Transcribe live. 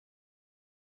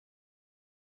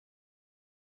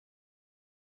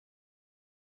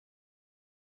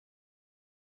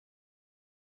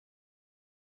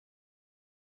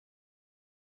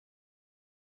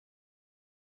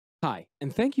Hi,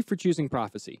 and thank you for choosing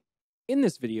Prophecy. In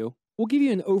this video, we'll give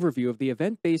you an overview of the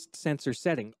event-based sensor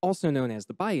setting, also known as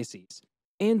the biases,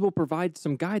 and we'll provide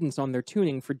some guidance on their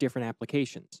tuning for different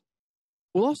applications.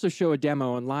 We'll also show a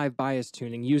demo on live bias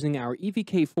tuning using our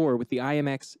EVK4 with the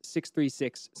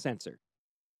IMX636 sensor.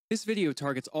 This video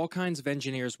targets all kinds of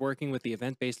engineers working with the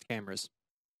event-based cameras.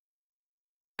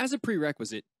 As a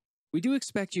prerequisite, we do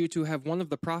expect you to have one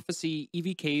of the Prophecy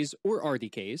EVKs or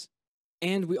RDKs,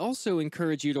 and we also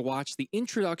encourage you to watch the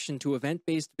Introduction to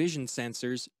Event-Based Vision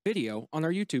Sensors video on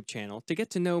our YouTube channel to get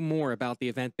to know more about the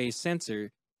event-based sensor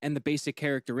and the basic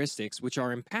characteristics which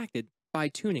are impacted by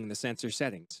tuning the sensor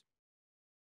settings.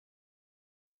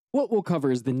 What we'll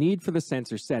cover is the need for the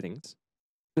sensor settings,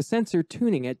 the sensor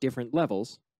tuning at different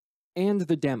levels, and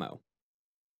the demo.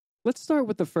 Let's start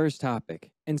with the first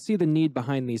topic and see the need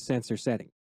behind these sensor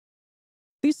settings.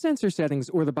 These sensor settings,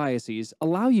 or the biases,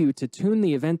 allow you to tune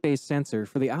the event-based sensor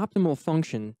for the optimal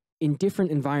function in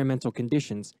different environmental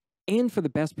conditions and for the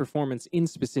best performance in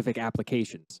specific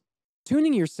applications.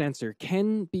 Tuning your sensor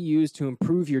can be used to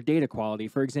improve your data quality,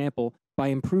 for example, by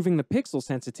improving the pixel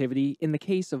sensitivity in the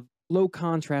case of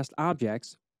low-contrast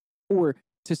objects, or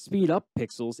to speed up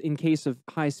pixels in case of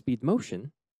high-speed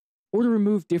motion, or to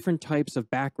remove different types of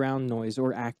background noise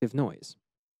or active noise.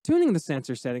 Tuning the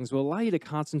sensor settings will allow you to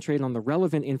concentrate on the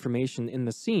relevant information in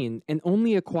the scene and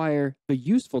only acquire the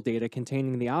useful data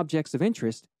containing the objects of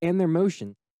interest and their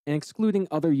motion, and excluding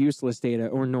other useless data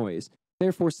or noise,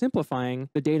 therefore simplifying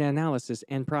the data analysis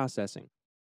and processing.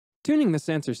 Tuning the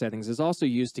sensor settings is also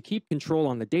used to keep control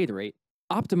on the data rate,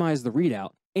 optimize the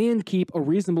readout, and keep a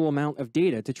reasonable amount of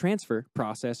data to transfer,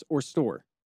 process, or store.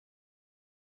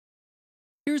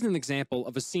 Here's an example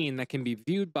of a scene that can be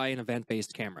viewed by an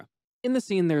event-based camera. In the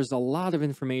scene, there's a lot of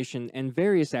information and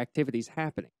various activities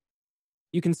happening.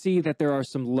 You can see that there are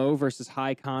some low versus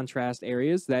high contrast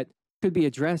areas that could be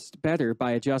addressed better by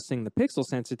adjusting the pixel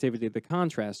sensitivity of the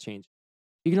contrast change.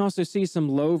 You can also see some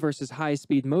low versus high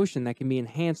speed motion that can be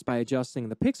enhanced by adjusting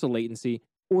the pixel latency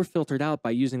or filtered out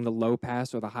by using the low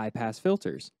pass or the high pass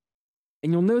filters.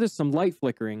 And you'll notice some light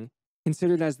flickering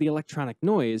considered as the electronic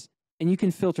noise, and you can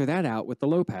filter that out with the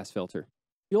low pass filter.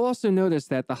 You'll also notice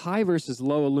that the high versus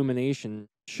low illumination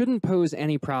shouldn't pose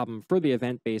any problem for the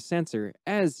event-based sensor,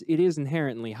 as it is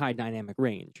inherently high dynamic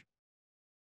range.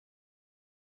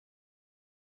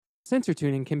 Sensor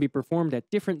tuning can be performed at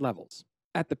different levels.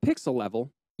 At the pixel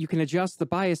level, you can adjust the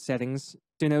bias settings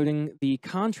denoting the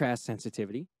contrast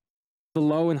sensitivity, the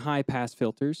low and high pass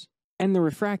filters, and the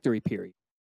refractory period.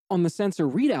 On the sensor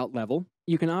readout level,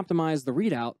 you can optimize the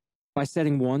readout by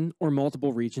setting one or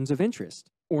multiple regions of interest,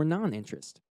 or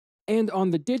non-interest. And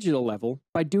on the digital level,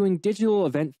 by doing digital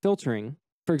event filtering,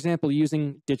 for example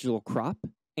using digital crop,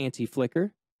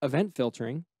 anti-flicker, event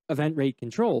filtering, event rate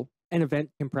control, and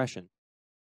event compression.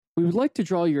 We would like to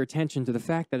draw your attention to the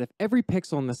fact that if every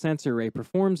pixel in the sensor array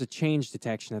performs a change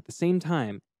detection at the same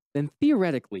time, then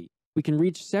theoretically, we can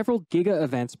reach several giga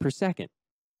events per second.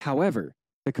 However,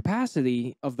 the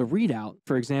capacity of the readout,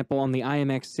 for example on the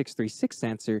IMX636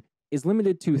 sensor, is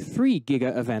limited to 3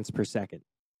 giga events per second.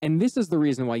 And this is the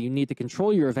reason why you need to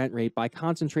control your event rate by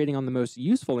concentrating on the most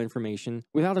useful information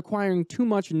without acquiring too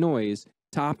much noise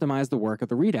to optimize the work of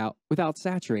the readout without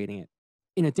saturating it.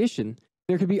 In addition,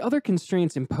 there could be other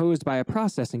constraints imposed by a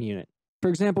processing unit. For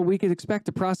example, we could expect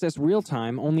to process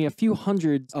real-time only a few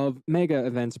hundreds of mega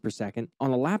events per second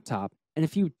on a laptop and a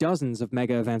few dozens of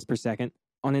mega events per second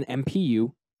on an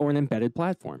MPU or an embedded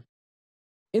platform.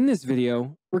 In this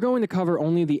video, we're going to cover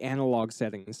only the analog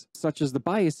settings, such as the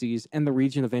biases and the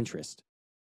region of interest.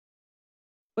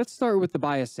 Let's start with the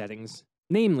bias settings,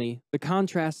 namely the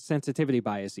contrast sensitivity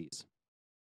biases.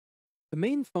 The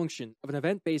main function of an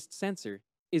event-based sensor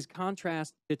is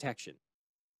contrast detection.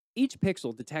 Each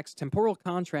pixel detects temporal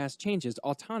contrast changes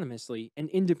autonomously and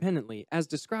independently, as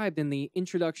described in the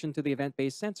Introduction to the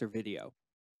Event-Based Sensor video.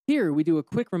 Here, we do a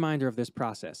quick reminder of this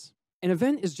process. An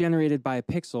event is generated by a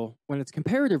pixel when its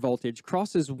comparator voltage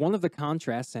crosses one of the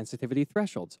contrast sensitivity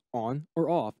thresholds, on or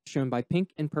off, shown by pink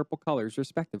and purple colors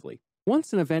respectively.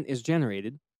 Once an event is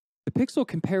generated, the pixel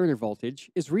comparator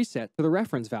voltage is reset to the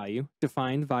reference value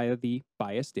defined via the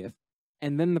bias diff,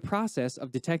 and then the process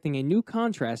of detecting a new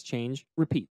contrast change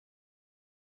repeats.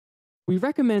 We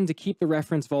recommend to keep the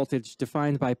reference voltage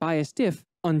defined by bias diff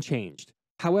unchanged.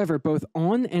 However, both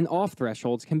on and off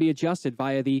thresholds can be adjusted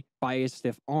via the bias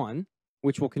diff on,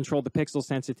 which will control the pixel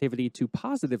sensitivity to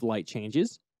positive light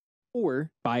changes, or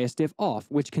bias diff off,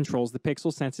 which controls the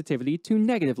pixel sensitivity to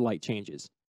negative light changes.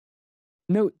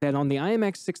 Note that on the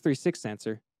IMX636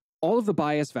 sensor, All of the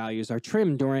bias values are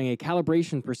trimmed during a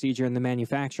calibration procedure in the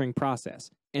manufacturing process,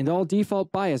 and all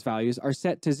default bias values are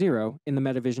set to 0 in the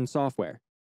Metavision software.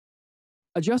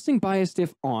 Adjusting bias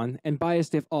diff on and bias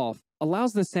diff off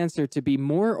allows the sensor to be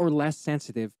more or less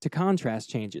sensitive to contrast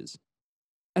changes.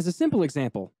 As a simple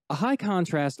example, a high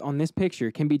contrast on this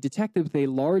picture can be detected with a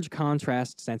large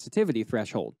contrast sensitivity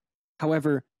threshold.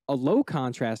 However, a low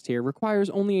contrast here requires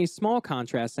only a small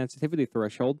contrast sensitivity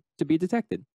threshold to be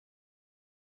detected.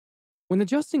 When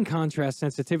adjusting contrast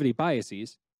sensitivity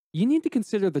biases, you need to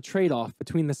consider the trade-off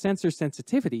between the sensor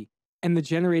sensitivity and the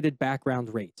generated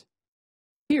background rate.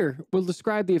 Here, we'll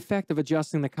describe the effect of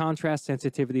adjusting the contrast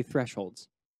sensitivity thresholds.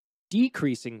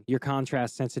 Decreasing your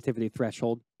contrast sensitivity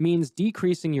threshold means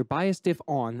decreasing your bias diff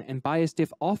on and bias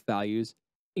diff off values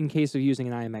in case of using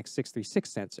an IMX636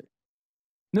 sensor.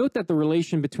 Note that the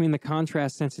relation between the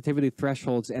contrast sensitivity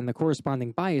thresholds and the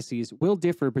corresponding biases will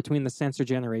differ between the sensor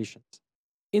generations.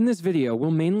 In this video,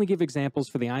 we'll mainly give examples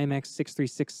for the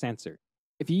IMX636 sensor.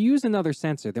 If you use another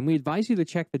sensor, then we advise you to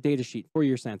check the datasheet for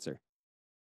your sensor.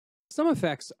 Some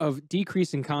effects of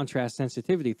decreasing contrast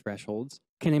sensitivity thresholds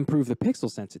can improve the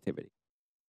pixel sensitivity.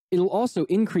 It'll also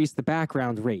increase the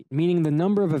background rate, meaning the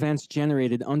number of events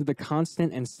generated under the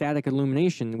constant and static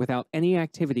illumination without any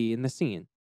activity in the scene.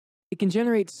 It can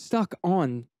generate stuck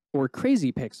on or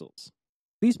crazy pixels.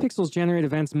 These pixels generate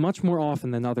events much more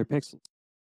often than other pixels.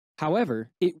 However,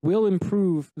 it will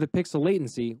improve the pixel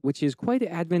latency, which is quite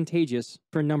advantageous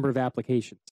for a number of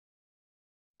applications.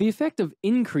 The effect of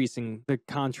increasing the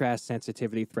contrast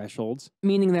sensitivity thresholds,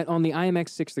 meaning that on the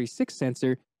IMX636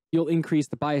 sensor, you'll increase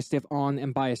the bias diff on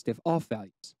and bias diff off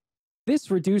values. This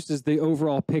reduces the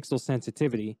overall pixel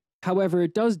sensitivity. However,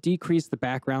 it does decrease the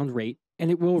background rate,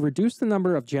 and it will reduce the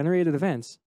number of generated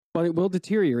events, but it will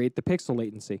deteriorate the pixel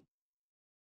latency.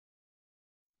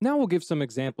 Now we'll give some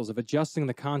examples of adjusting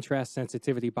the contrast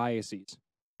sensitivity biases.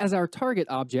 As our target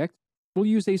object, we'll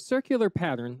use a circular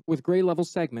pattern with gray level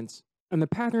segments, and the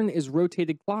pattern is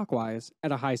rotated clockwise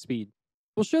at a high speed.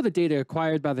 We'll show the data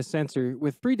acquired by the sensor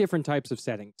with 3 different types of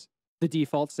settings: the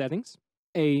default settings,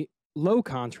 a low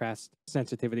contrast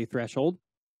sensitivity threshold,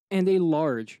 and a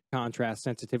large contrast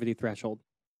sensitivity threshold.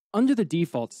 Under the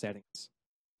default settings,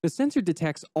 the sensor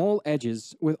detects all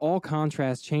edges with all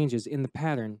contrast changes in the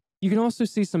pattern. You can also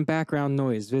see some background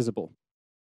noise visible.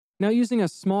 Now, using a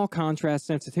small contrast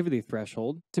sensitivity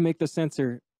threshold to make the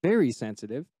sensor very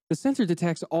sensitive, the sensor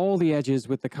detects all the edges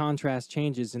with the contrast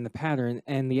changes in the pattern,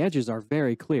 and the edges are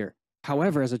very clear.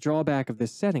 However, as a drawback of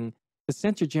this setting, the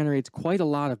sensor generates quite a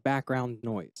lot of background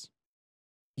noise.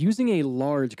 Using a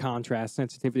large contrast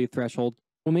sensitivity threshold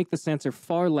will make the sensor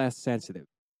far less sensitive.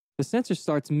 The sensor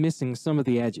starts missing some of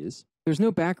the edges. There's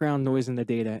no background noise in the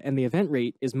data, and the event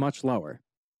rate is much lower.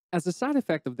 As a side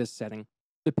effect of this setting,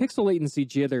 the pixel latency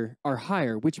jitter are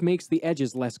higher, which makes the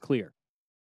edges less clear.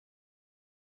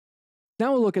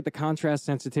 Now we'll look at the contrast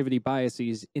sensitivity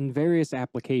biases in various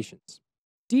applications.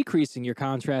 Decreasing your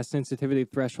contrast sensitivity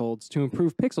thresholds to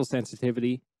improve pixel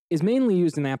sensitivity is mainly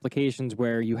used in applications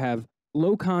where you have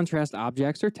low contrast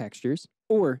objects or textures,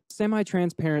 or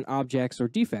semi-transparent objects or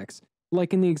defects,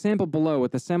 like in the example below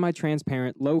with the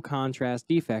semi-transparent low contrast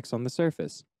defects on the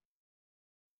surface.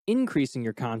 Increasing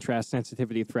your contrast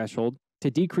sensitivity threshold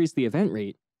to decrease the event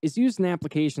rate is used in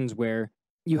applications where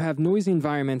you have noisy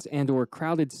environments and/or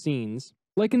crowded scenes,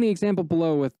 like in the example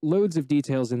below with loads of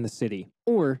details in the city,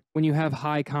 or when you have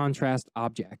high contrast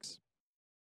objects.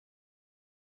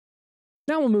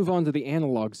 Now we'll move on to the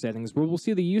analog settings, where we'll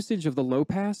see the usage of the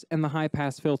low-pass and the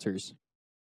high-pass filters.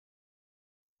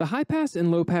 The high-pass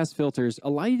and low-pass filters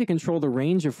allow you to control the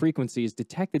range of frequencies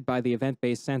detected by the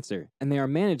event-based sensor, and they are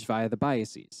managed via the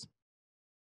biases.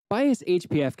 Bias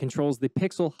HPF controls the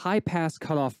pixel high-pass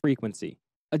cutoff frequency.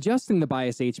 Adjusting the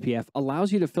bias HPF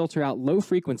allows you to filter out low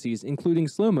frequencies, including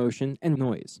slow motion and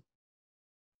noise.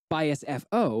 Bias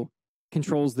FO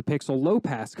controls the pixel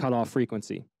low-pass cutoff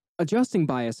frequency. Adjusting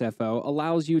bias FO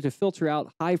allows you to filter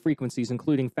out high frequencies,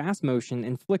 including fast motion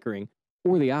and flickering,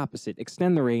 or the opposite,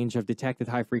 extend the range of detected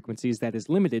high frequencies that is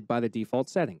limited by the default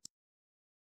settings.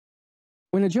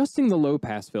 When adjusting the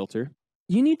low-pass filter,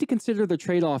 you need to consider the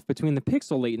trade-off between the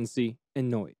pixel latency and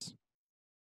noise.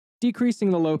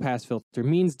 Decreasing the low-pass filter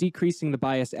means decreasing the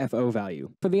bias FO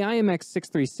value. For the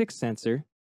IMX636 sensor,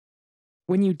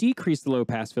 when you decrease the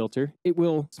low-pass filter, it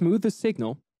will smooth the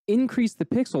signal, increase the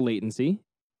pixel latency.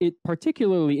 It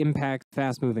particularly impacts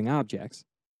fast-moving objects.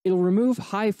 It'll remove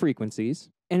high frequencies,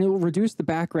 and it will reduce the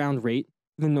background rate,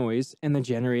 the noise, and the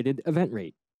generated event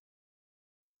rate.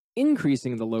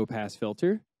 Increasing the low-pass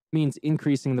filter means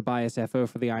increasing the bias FO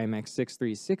for the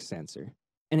IMX636 sensor,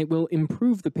 and it will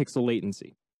improve the pixel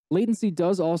latency. Latency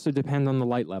does also depend on the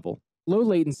light level. Low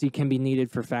latency can be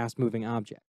needed for fast-moving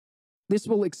objects. This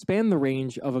will expand the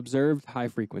range of observed high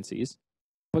frequencies,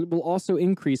 but it will also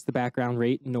increase the background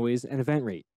rate, noise, and event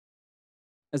rate.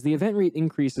 As the event rate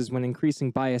increases when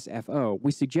increasing bias FO,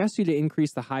 we suggest you to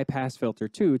increase the high-pass filter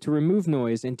too to remove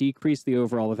noise and decrease the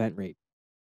overall event rate.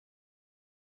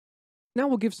 Now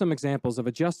we'll give some examples of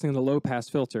adjusting the low-pass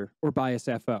filter, or bias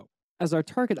FO. As our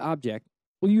target object,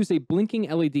 we'll use a blinking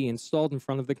LED installed in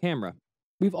front of the camera.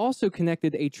 We've also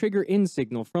connected a trigger-in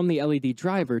signal from the LED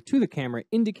driver to the camera,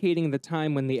 indicating the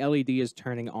time when the LED is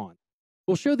turning on.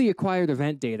 We'll show the acquired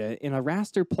event data in a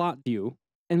raster plot view,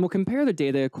 and we'll compare the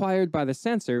data acquired by the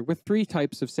sensor with 3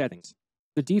 types of settings: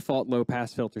 the default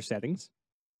low-pass filter settings,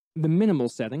 the minimal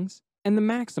settings, and the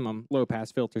maximum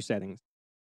low-pass filter settings.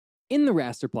 In the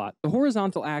raster plot, the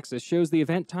horizontal axis shows the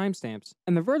event timestamps,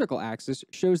 and the vertical axis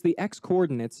shows the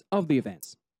x-coordinates of the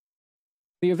events.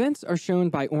 The events are shown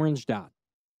by orange dot.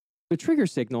 The trigger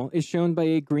signal is shown by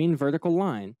a green vertical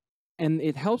line, and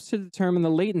it helps to determine the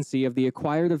latency of the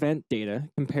acquired event data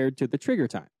compared to the trigger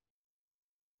time.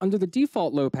 Under the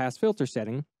default low-pass filter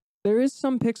setting, there is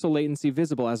some pixel latency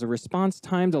visible as a response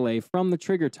time delay from the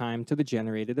trigger time to the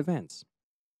generated events.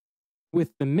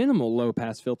 With the minimal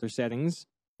low-pass filter settings,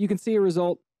 you can see a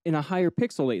result in a higher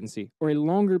pixel latency, or a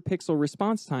longer pixel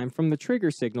response time from the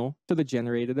trigger signal to the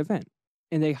generated event,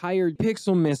 and a higher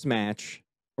pixel mismatch,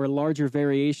 or a larger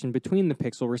variation between the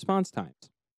pixel response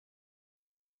times.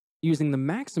 Using the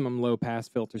maximum low-pass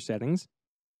filter settings,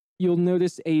 you'll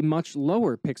notice a much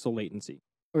lower pixel latency,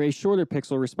 or a shorter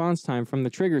pixel response time from the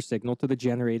trigger signal to the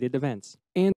generated events,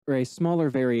 and or a smaller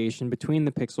variation between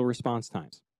the pixel response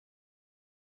times.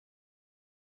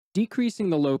 Decreasing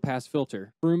the low-pass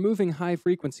filter for removing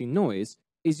high-frequency noise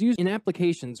is used in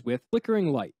applications with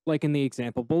flickering light, like in the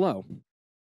example below,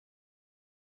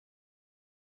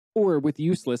 or with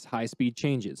useless high-speed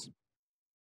changes.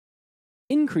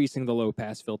 Increasing the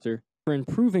low-pass filter for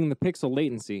improving the pixel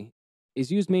latency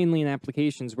is used mainly in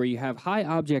applications where you have high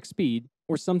object speed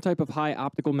or some type of high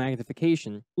optical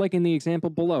magnification, like in the example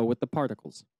below with the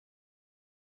particles.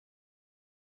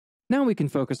 Now we can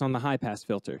focus on the high-pass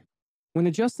filter. When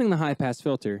adjusting the high-pass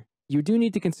filter, you do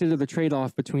need to consider the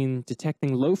trade-off between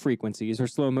detecting low frequencies or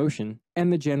slow motion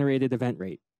and the generated event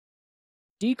rate.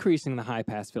 Decreasing the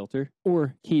high-pass filter,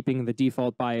 or keeping the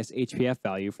default bias HPF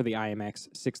value for the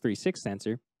IMX636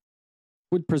 sensor,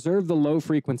 would preserve the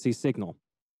low-frequency signal.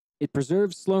 It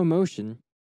preserves slow motion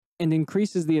and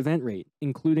increases the event rate,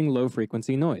 including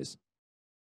low-frequency noise.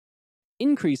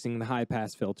 Increasing the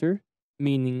high-pass filter,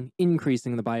 meaning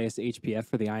increasing the bias HPF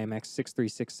for the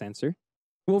IMX636 sensor,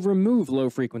 will remove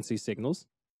low-frequency signals,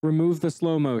 remove the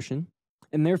slow motion,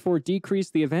 and therefore decrease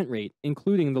the event rate,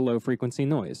 including the low-frequency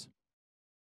noise.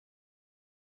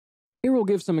 Here we'll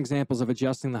give some examples of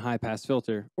adjusting the high-pass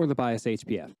filter, or the bias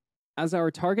HPF. As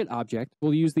our target object,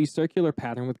 we'll use the circular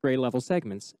pattern with gray level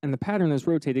segments, and the pattern is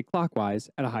rotated clockwise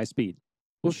at a high speed.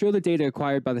 We'll show the data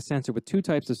acquired by the sensor with 2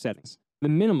 types of settings: the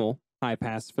minimal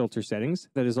high-pass filter settings,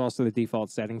 that is also the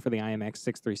default setting for the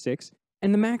IMX636,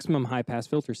 and the maximum high-pass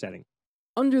filter setting.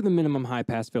 Under the minimum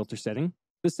high-pass filter setting,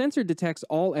 the sensor detects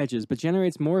all edges but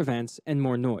generates more events and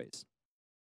more noise.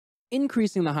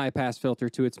 Increasing the high-pass filter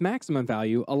to its maximum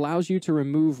value allows you to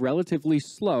remove relatively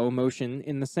slow motion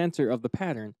in the center of the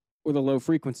pattern or the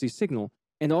low-frequency signal,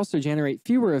 and also generate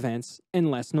fewer events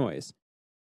and less noise.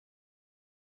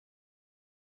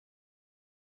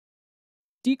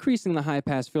 Decreasing the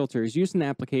high-pass filter is used in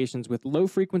applications with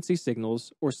low-frequency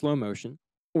signals or slow motion,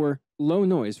 or low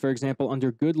noise, for example,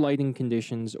 under good lighting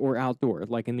conditions or outdoor,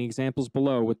 like in the examples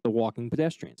below with the walking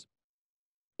pedestrians.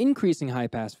 Increasing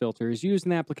high-pass filter is used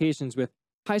in applications with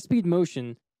high-speed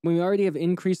motion when we already have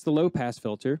increased the low-pass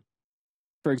filter,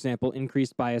 for example,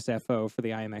 increased bias FO for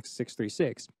the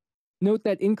IMX636. Note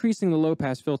that increasing the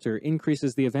low-pass filter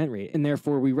increases the event rate, and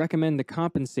therefore we recommend to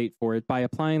compensate for it by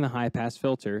applying the high-pass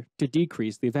filter to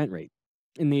decrease the event rate.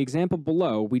 In the example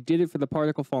below, we did it for the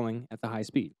particle falling at the high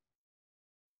speed.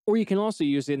 Or you can also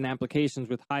use it in applications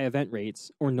with high event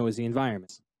rates or noisy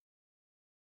environments.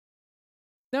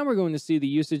 Now we're going to see the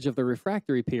usage of the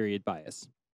refractory period bias.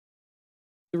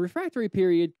 The refractory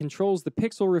period controls the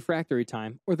pixel refractory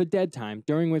time, or the dead time,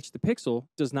 during which the pixel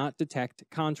does not detect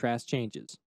contrast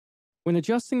changes. When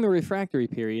adjusting the refractory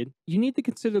period, you need to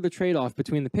consider the trade-off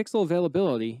between the pixel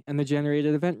availability and the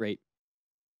generated event rate.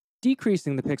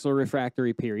 Decreasing the pixel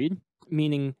refractory period,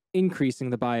 meaning increasing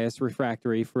the bias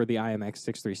refractory for the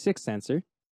IMX636 sensor,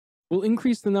 will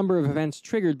increase the number of events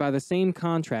triggered by the same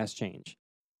contrast change.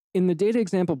 In the data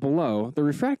example below, the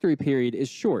refractory period is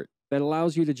short, that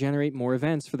allows you to generate more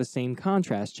events for the same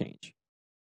contrast change.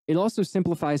 It also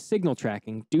simplifies signal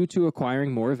tracking due to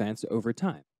acquiring more events over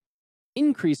time.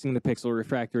 Increasing the pixel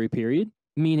refractory period,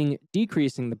 meaning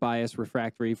decreasing the bias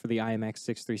refractory for the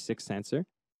IMX636 sensor,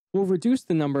 will reduce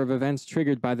the number of events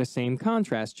triggered by the same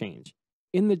contrast change.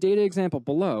 In the data example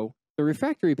below, the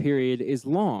refractory period is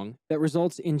long that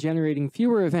results in generating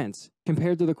fewer events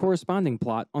compared to the corresponding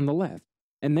plot on the left,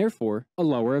 and therefore a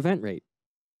lower event rate.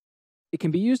 It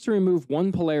can be used to remove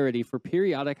one polarity for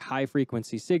periodic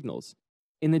high-frequency signals.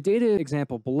 In the data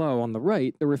example below on the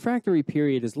right, the refractory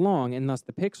period is long and thus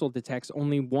the pixel detects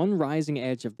only one rising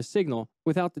edge of the signal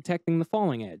without detecting the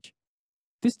falling edge.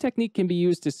 This technique can be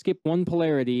used to skip one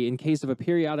polarity in case of a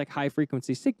periodic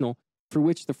high-frequency signal for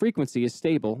which the frequency is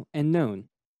stable and known.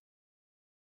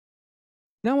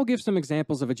 Now we'll give some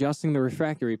examples of adjusting the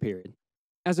refractory period.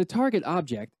 As a target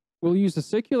object, we'll use a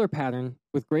circular pattern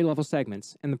with gray level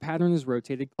segments, and the pattern is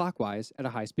rotated clockwise at a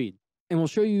high speed. And we'll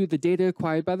show you the data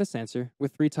acquired by the sensor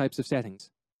with 3 types of settings: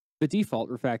 the default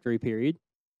refractory period,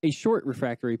 a short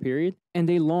refractory period, and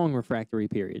a long refractory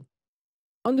period.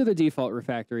 Under the default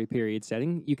refractory period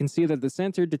setting, you can see that the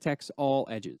sensor detects all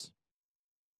edges.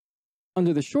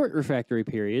 Under the short refractory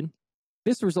period,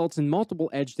 this results in multiple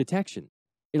edge detection.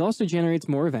 It also generates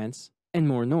more events and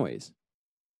more noise.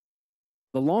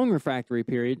 The long refractory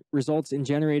period results in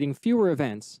generating fewer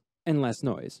events and less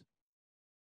noise.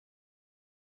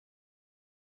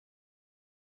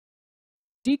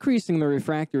 Decreasing the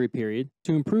refractory period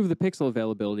to improve the pixel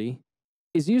availability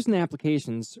is used in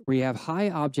applications where you have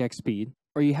high object speed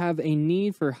or you have a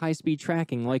need for high-speed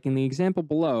tracking, like in the example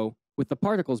below with the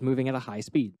particles moving at a high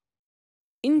speed.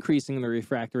 Increasing the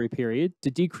refractory period to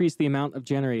decrease the amount of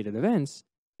generated events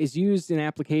is used in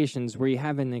applications where you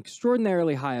have an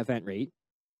extraordinarily high event rate,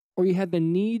 or you have the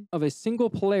need of a single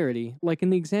polarity, like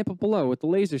in the example below with the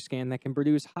laser scan that can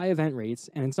produce high event rates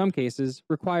and in some cases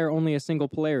require only a single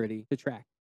polarity to track.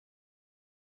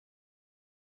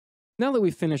 Now that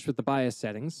we've finished with the bias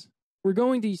settings, we're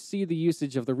going to see the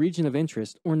usage of the region of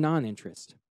interest or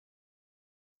non-interest.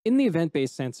 In the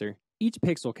event-based sensor, each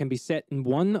pixel can be set in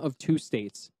one of 2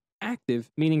 states: active,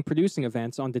 meaning producing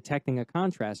events on detecting a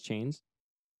contrast change;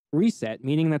 reset,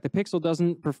 meaning that the pixel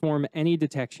doesn't perform any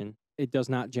detection, it does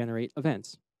not generate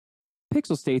events.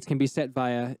 Pixel states can be set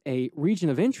via a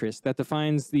region of interest that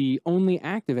defines the only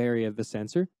active area of the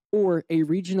sensor, or a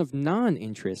region of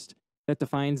non-interest that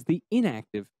defines the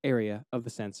inactive area of the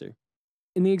sensor.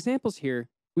 In the examples here,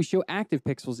 we show active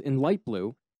pixels in light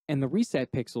blue and the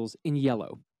reset pixels in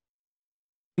yellow.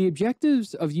 The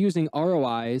objectives of using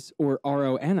ROIs or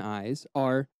RONIs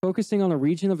are focusing on a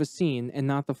region of a scene and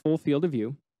not the full field of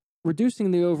view, reducing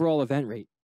the overall event rate,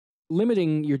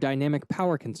 limiting your dynamic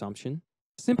power consumption,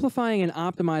 simplifying and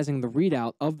optimizing the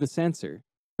readout of the sensor.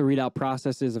 The readout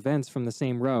processes events from the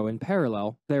same row in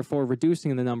parallel, therefore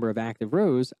reducing the number of active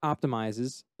rows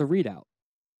optimizes the readout.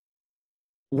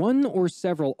 One or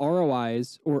several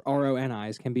ROIs or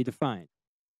RONIs can be defined.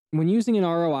 When using an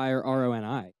ROI or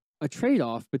RONI, a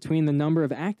trade-off between the number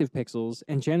of active pixels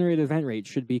and generated event rate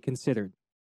should be considered.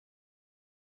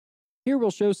 Here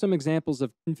we'll show some examples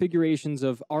of configurations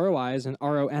of ROIs and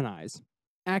RONIs.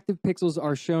 Active pixels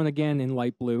are shown again in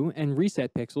light blue and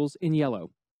reset pixels in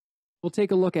yellow. We'll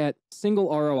take a look at single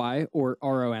ROI or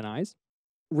RONIs,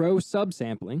 row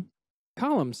subsampling,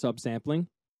 column subsampling,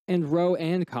 and row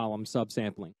and column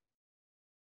subsampling.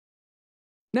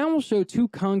 Now we'll show 2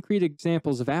 concrete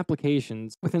examples of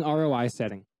applications with an ROI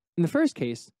setting. In the first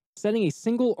case, setting a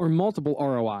single or multiple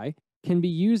ROI can be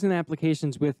used in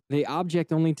applications with the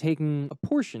object only taking a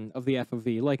portion of the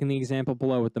FOV, like in the example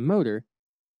below with the motor,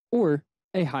 or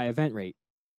a high event rate.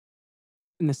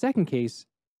 In the second case,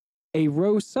 a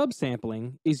row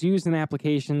subsampling is used in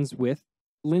applications with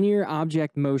linear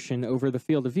object motion over the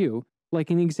field of view,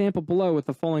 like in the example below with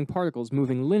the falling particles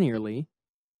moving linearly.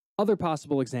 Other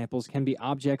possible examples can be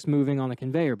objects moving on a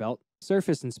conveyor belt,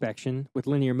 surface inspection with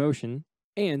linear motion,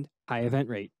 and high event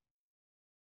rate.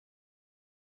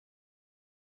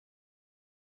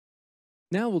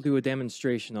 Now we'll do a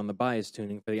demonstration on the bias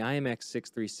tuning for the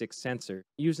IMX636 sensor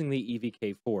using the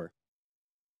EVK4.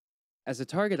 As a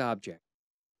target object,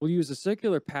 we'll use a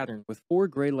circular pattern with 4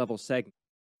 gray level segments,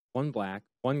 1 black,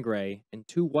 1 gray, and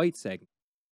 2 white segments.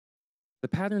 The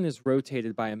pattern is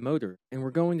rotated by a motor, and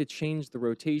we're going to change the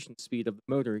rotation speed of the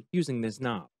motor using this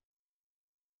knob.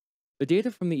 The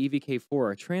data from the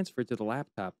EVK4 are transferred to the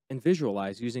laptop and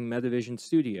visualized using Metavision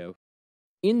Studio.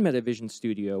 In Metavision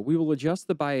Studio, we will adjust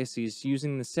the biases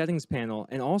using the settings panel,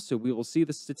 and also we will see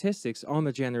the statistics on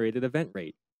the generated event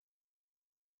rate.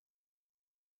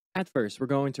 At first, we're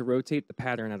going to rotate the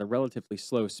pattern at a relatively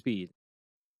slow speed.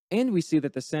 And we see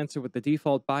that the sensor with the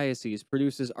default biases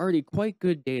produces already quite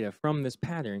good data from this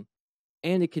pattern,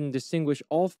 and it can distinguish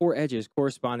all 4 edges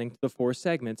corresponding to the 4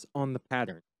 segments on the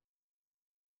pattern.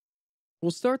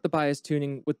 We'll start the bias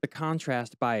tuning with the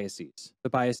contrast biases, the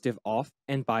bias diff off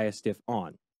and bias diff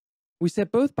on. We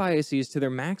set both biases to their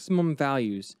maximum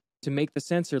values to make the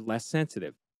sensor less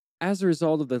sensitive. As a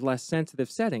result of the less sensitive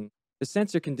setting, the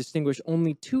sensor can distinguish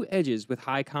only 2 edges with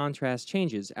high contrast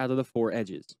changes out of the 4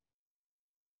 edges.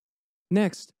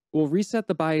 Next, we'll reset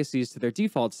the biases to their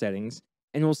default settings,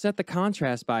 and we'll set the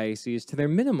contrast biases to their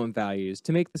minimum values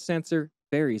to make the sensor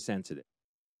very sensitive.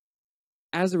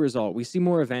 As a result, we see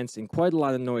more events and quite a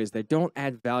lot of noise that don't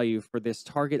add value for this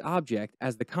target object,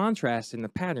 as the contrast in the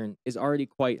pattern is already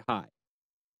quite high.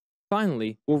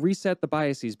 Finally, we'll reset the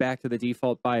biases back to the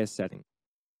default bias setting.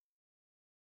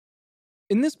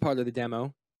 In this part of the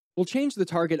demo, we'll change the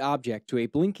target object to a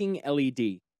blinking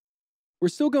LED. We're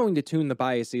still going to tune the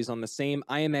biases on the same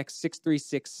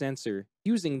IMX636 sensor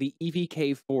using the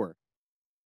EVK4.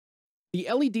 The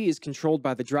LED is controlled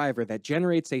by the driver that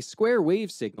generates a square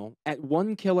wave signal at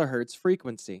 1 kHz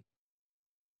frequency.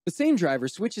 The same driver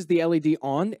switches the LED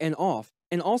on and off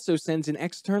and also sends an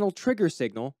external trigger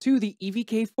signal to the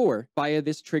EVK4 via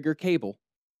this trigger cable.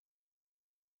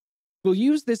 We'll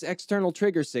use this external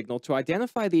trigger signal to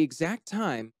identify the exact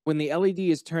time when the LED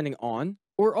is turning on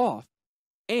or off,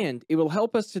 and it will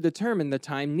help us to determine the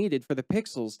time needed for the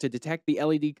pixels to detect the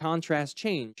LED contrast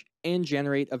change and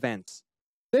generate events.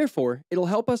 Therefore, it'll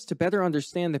help us to better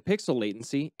understand the pixel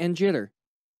latency and jitter.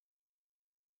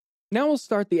 Now we'll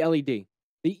start the LED.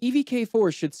 The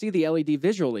EVK4 should see the LED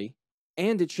visually,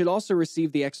 and it should also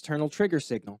receive the external trigger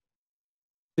signal.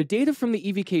 The data from the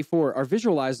EVK4 are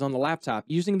visualized on the laptop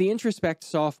using the Introspect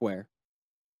software.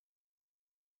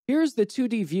 Here's the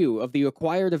 2D view of the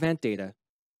acquired event data.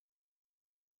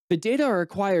 The data are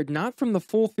acquired not from the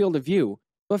full field of view,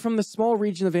 but from the small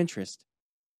region of interest.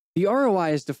 The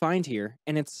ROI is defined here,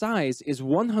 and its size is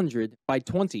 100 by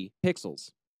 20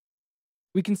 pixels.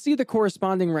 We can see the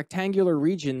corresponding rectangular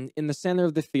region in the center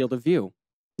of the field of view.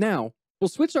 Now, we'll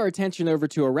switch our attention over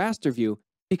to a raster view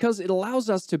because it allows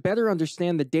us to better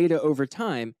understand the data over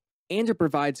time, and it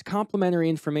provides complementary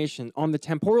information on the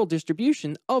temporal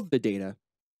distribution of the data.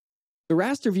 The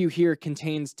raster view here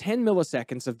contains 10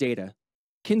 milliseconds of data.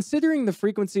 Considering the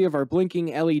frequency of our blinking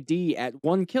LED at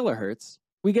 1 kHz,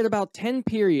 we get about 10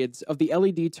 periods of the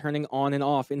LED turning on and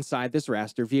off inside this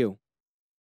raster view.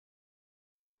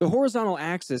 The horizontal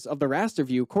axis of the raster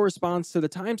view corresponds to the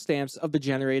timestamps of the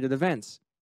generated events,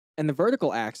 and the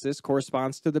vertical axis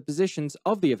corresponds to the positions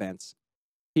of the events.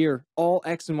 Here, all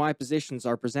X and Y positions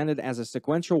are presented as a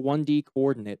sequential 1D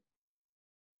coordinate.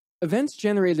 Events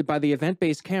generated by the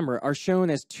event-based camera are shown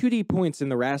as 2D points in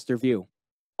the raster view.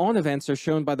 On events are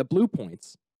shown by the blue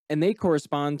points, and they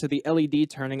correspond to the LED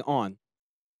turning on.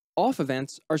 Off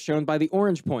events are shown by the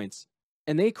orange points,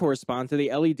 and they correspond to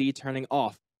the LED turning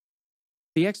off.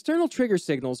 The external trigger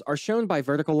signals are shown by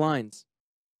vertical lines.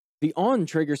 The on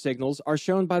trigger signals are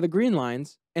shown by the green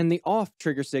lines, and the off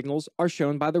trigger signals are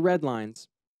shown by the red lines.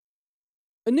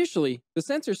 Initially, the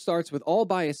sensor starts with all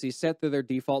biases set to their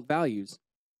default values.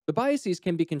 The biases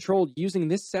can be controlled using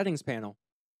this settings panel.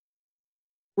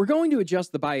 We're going to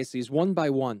adjust the biases one by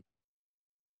one.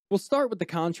 We'll start with the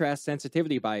contrast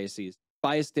sensitivity biases,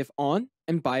 bias diff on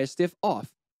and bias diff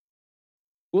off.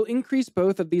 We'll increase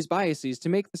both of these biases to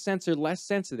make the sensor less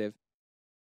sensitive.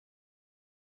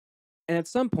 And at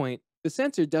some point, the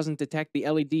sensor doesn't detect the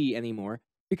LED anymore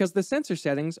because the sensor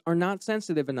settings are not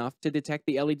sensitive enough to detect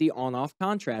the LED on-off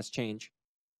contrast change.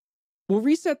 We'll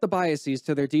reset the biases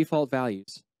to their default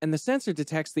values, and the sensor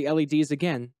detects the LEDs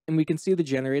again, and we can see the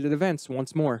generated events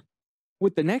once more.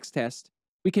 With the next test,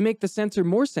 we can make the sensor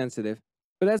more sensitive,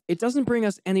 but as it doesn't bring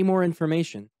us any more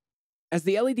information, as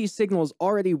the LED signal is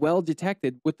already well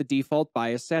detected with the default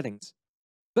bias settings.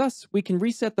 Thus, we can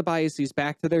reset the biases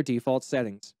back to their default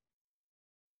settings.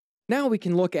 Now we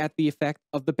can look at the effect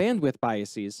of the bandwidth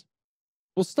biases.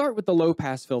 We'll start with the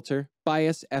low-pass filter,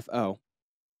 bias FO.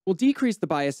 We'll decrease the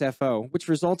bias FO, which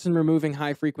results in removing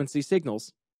high-frequency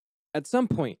signals. At some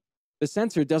point, the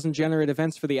sensor doesn't generate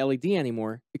events for the LED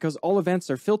anymore because all events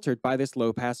are filtered by this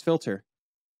low-pass filter.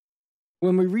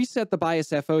 When we reset the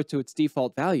bias FO to its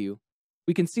default value,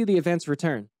 we can see the events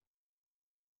return.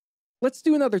 Let's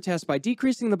do another test by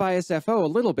decreasing the bias FO a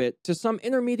little bit to some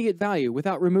intermediate value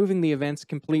without removing the events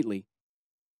completely.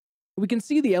 We can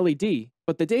see the LED,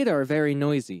 but the data are very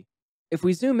noisy. If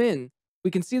we zoom in, we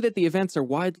can see that the events are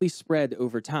widely spread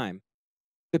over time.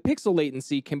 The pixel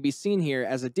latency can be seen here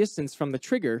as a distance from the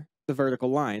trigger, the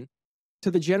vertical line, to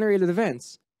the generated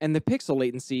events, and the pixel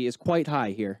latency is quite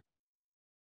high here.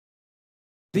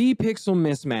 The pixel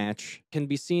mismatch can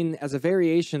be seen as a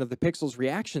variation of the pixel's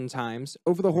reaction times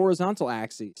over the horizontal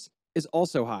axes is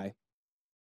also high.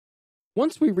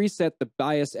 Once we reset the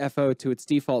bias FO to its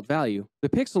default value, the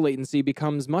pixel latency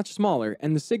becomes much smaller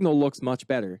and the signal looks much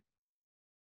better.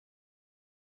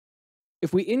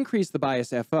 If we increase the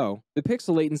bias FO, the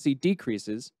pixel latency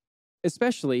decreases,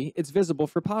 especially it's visible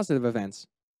for positive events.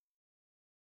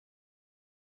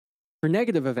 For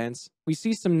negative events, we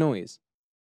see some noise.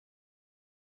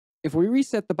 If we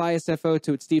reset the bias FO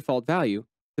to its default value,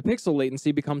 the pixel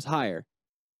latency becomes higher.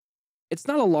 It's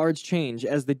not a large change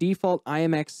as the default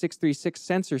IMX636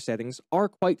 sensor settings are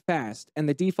quite fast and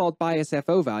the default bias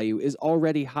FO value is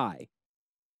already high.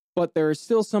 But there is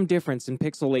still some difference in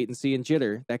pixel latency and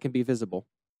jitter that can be visible.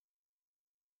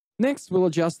 Next, we'll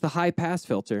adjust the high pass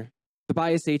filter, the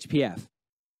bias HPF.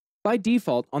 By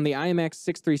default, on the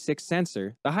IMX636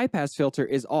 sensor, the high pass filter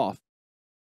is off.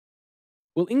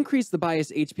 We'll increase the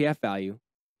bias HPF value,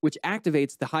 which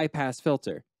activates the high pass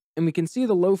filter, and we can see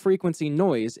the low frequency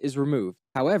noise is removed.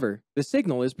 However, the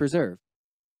signal is preserved.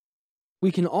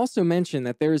 We can also mention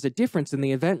that there is a difference in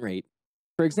the event rate.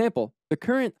 For example, the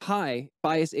current high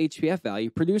bias HPF value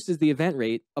produces the event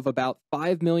rate of about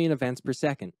 5 million events per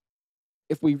second.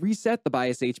 If we reset the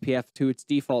bias HPF to its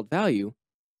default value,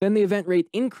 then the event rate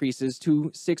increases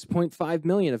to 6.5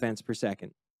 million events per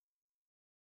second.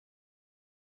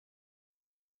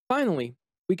 Finally,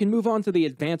 we can move on to the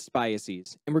advanced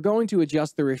biases, and we're going to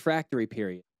adjust the refractory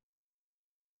period.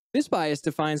 This bias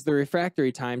defines the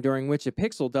refractory time during which a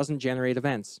pixel doesn't generate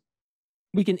events.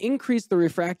 We can increase the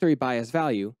refractory bias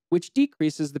value, which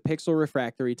decreases the pixel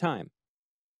refractory time.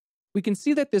 We can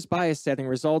see that this bias setting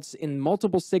results in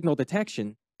multiple signal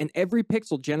detection, and every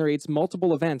pixel generates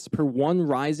multiple events per one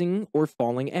rising or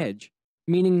falling edge,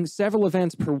 meaning several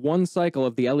events per one cycle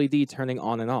of the LED turning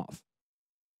on and off.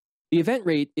 The event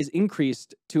rate is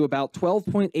increased to about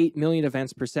 12.8 million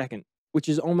events per second, which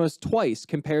is almost twice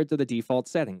compared to the default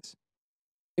settings.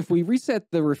 If we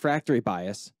reset the refractory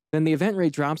bias, then the event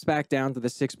rate drops back down to the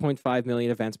 6.5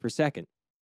 million events per second.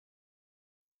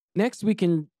 Next, we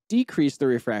can decrease the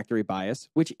refractory bias,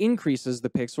 which increases the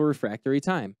pixel refractory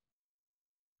time.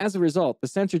 As a result, the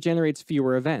sensor generates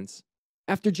fewer events.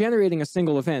 After generating a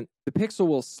single event, the pixel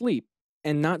will sleep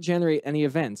and not generate any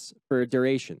events for a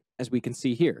duration, as we can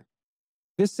see here.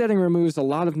 This setting removes a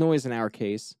lot of noise in our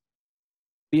case.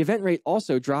 The event rate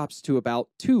also drops to about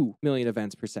 2 million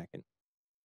events per second.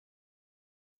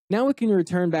 Now we can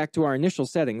return back to our initial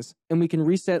settings, and we can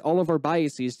reset all of our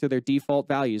biases to their default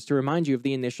values to remind you of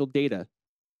the initial data.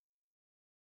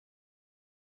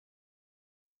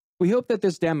 We hope that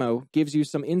this demo gives you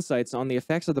some insights on the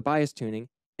effects of the bias tuning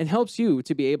and helps you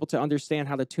to be able to understand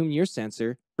how to tune your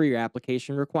sensor for your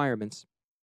application requirements.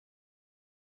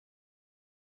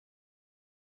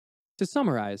 To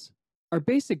summarize, our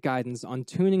basic guidance on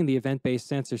tuning the event-based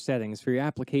sensor settings for your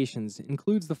applications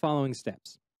includes the following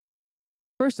steps.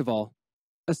 First of all,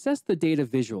 assess the data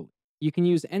visually. You can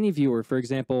use any viewer, for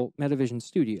example, Metavision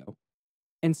Studio,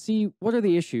 and see what are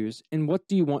the issues and what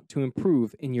do you want to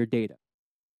improve in your data.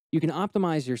 You can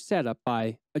optimize your setup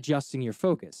by adjusting your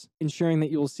focus, ensuring that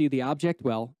you will see the object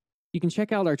well. You can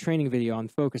check out our training video on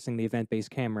focusing the event-based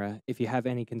camera if you have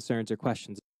any concerns or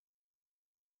questions.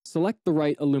 Select the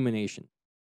right illumination.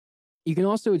 You can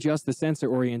also adjust the sensor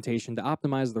orientation to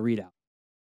optimize the readout.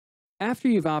 After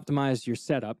you've optimized your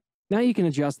setup, now you can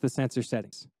adjust the sensor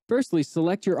settings. Firstly,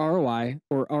 select your ROI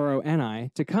or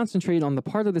RONI to concentrate on the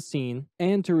part of the scene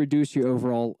and to reduce your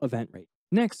overall event rate.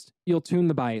 Next, you'll tune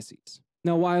the biases.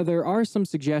 Now, while there are some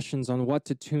suggestions on what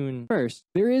to tune first,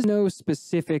 there is no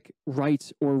specific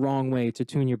right or wrong way to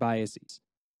tune your biases.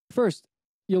 First,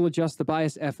 you'll adjust the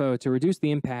bias FO to reduce the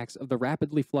impacts of the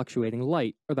rapidly fluctuating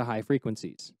light or the high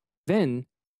frequencies. Then,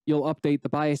 you'll update the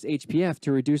bias HPF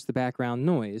to reduce the background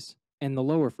noise and the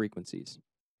lower frequencies.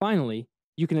 Finally,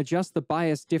 you can adjust the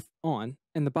bias diff on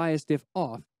and the bias diff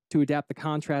off to adapt the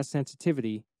contrast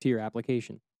sensitivity to your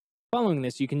application. Following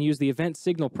this, you can use the event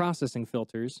signal processing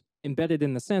filters embedded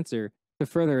in the sensor to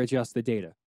further adjust the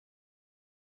data.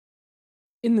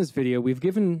 In this video, we've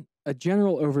given a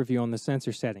general overview on the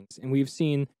sensor settings, and we've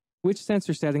seen which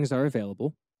sensor settings are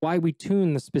available, why we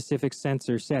tune the specific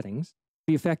sensor settings,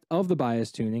 the effect of the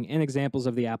bias tuning, and examples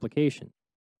of the application.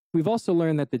 We've also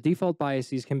learned that the default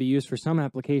biases can be used for some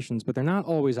applications, but they're not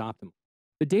always optimal.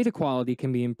 The data quality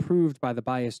can be improved by the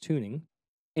bias tuning,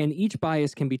 and each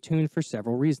bias can be tuned for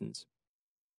several reasons.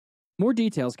 More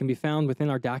details can be found within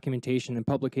our documentation and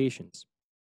publications.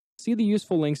 See the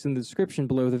useful links in the description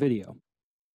below the video.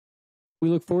 We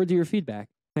look forward to your feedback.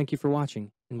 Thank you for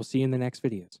watching, and we'll see you in the next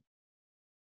videos.